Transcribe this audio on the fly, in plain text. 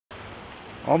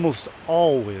Almost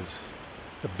always,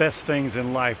 the best things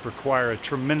in life require a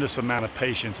tremendous amount of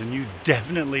patience, and you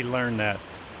definitely learn that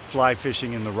fly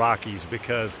fishing in the Rockies,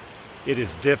 because it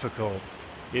is difficult,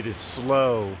 it is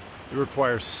slow, it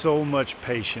requires so much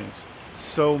patience,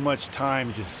 so much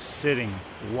time just sitting,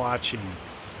 watching,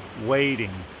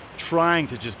 waiting, trying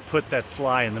to just put that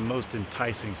fly in the most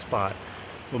enticing spot.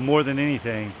 But more than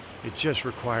anything, it just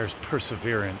requires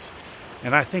perseverance.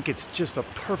 And I think it's just a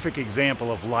perfect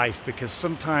example of life, because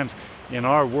sometimes in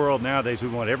our world nowadays we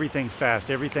want everything fast,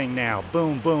 everything now,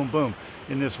 boom, boom, boom,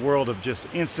 in this world of just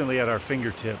instantly at our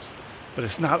fingertips. But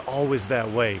it's not always that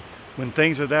way. When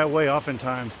things are that way,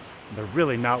 oftentimes they're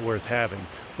really not worth having.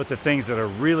 But the things that are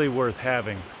really worth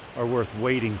having are worth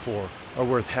waiting for, are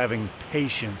worth having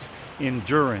patience,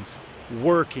 endurance,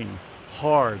 working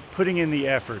hard, putting in the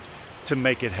effort to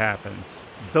make it happen.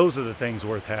 Those are the things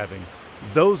worth having.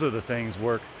 Those are the things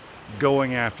worth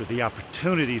going after, the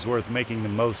opportunities worth making the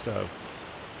most of.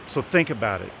 So think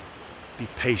about it. Be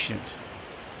patient.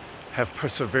 Have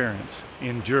perseverance.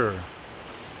 Endure.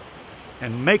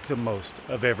 And make the most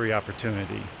of every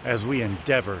opportunity as we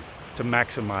endeavor to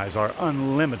maximize our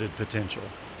unlimited potential.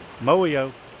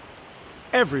 MOEO,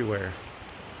 everywhere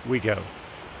we go.